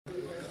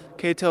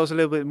Can you tell us a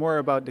little bit more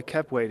about the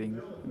cap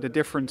weighting, the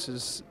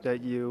differences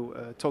that you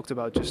talked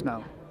about just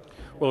now?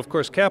 Well, of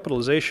course,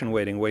 capitalization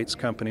weighting weights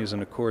companies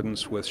in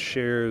accordance with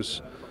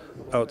shares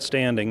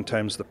outstanding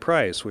times the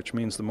price, which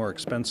means the more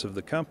expensive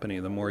the company,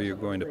 the more you're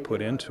going to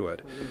put into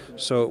it.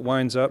 So it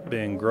winds up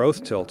being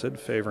growth tilted,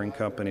 favoring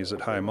companies at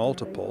high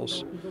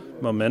multiples,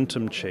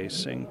 momentum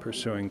chasing,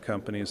 pursuing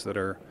companies that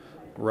are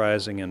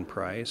rising in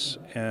price,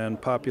 and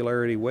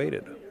popularity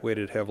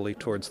weighted heavily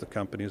towards the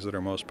companies that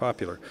are most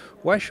popular.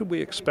 Why should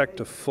we expect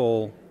a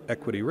full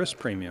equity risk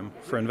premium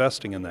for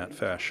investing in that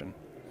fashion?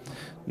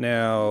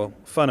 Now,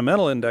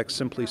 fundamental index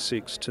simply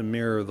seeks to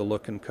mirror the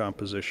look and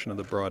composition of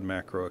the broad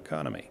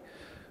macroeconomy,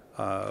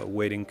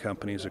 weighting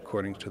companies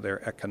according to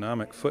their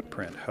economic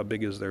footprint. How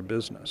big is their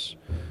business?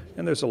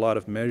 And there's a lot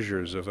of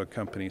measures of a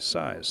company's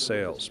size: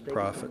 sales,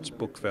 profits,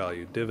 book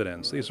value,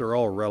 dividends. These are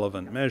all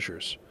relevant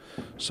measures.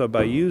 So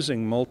by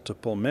using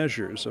multiple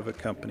measures of a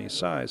company's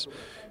size,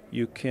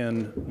 you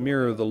can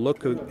mirror the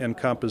look and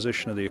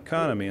composition of the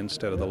economy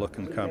instead of the look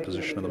and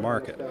composition of the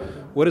market.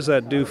 What does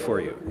that do for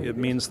you? It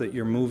means that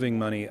you're moving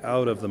money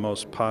out of the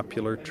most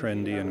popular,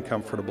 trendy, and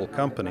comfortable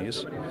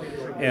companies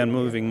and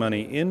moving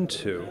money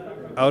into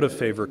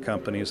out-of-favor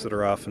companies that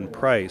are often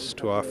priced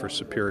to offer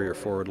superior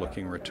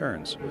forward-looking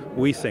returns.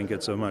 We think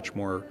it's a much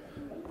more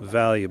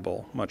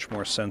valuable, much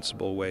more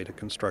sensible way to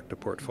construct a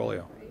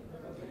portfolio.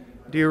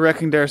 Do you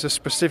reckon there's a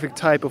specific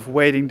type of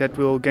weighting that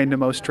will gain the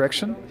most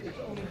traction?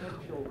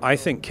 I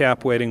think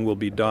cap weighting will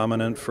be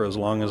dominant for as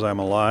long as I'm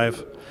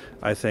alive.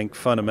 I think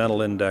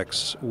fundamental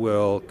index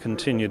will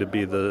continue to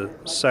be the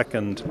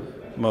second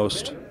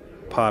most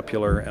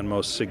popular and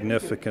most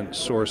significant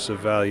source of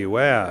value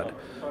add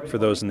for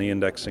those in the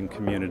indexing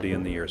community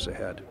in the years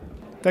ahead.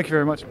 Thank you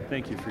very much.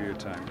 Thank you for your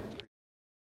time.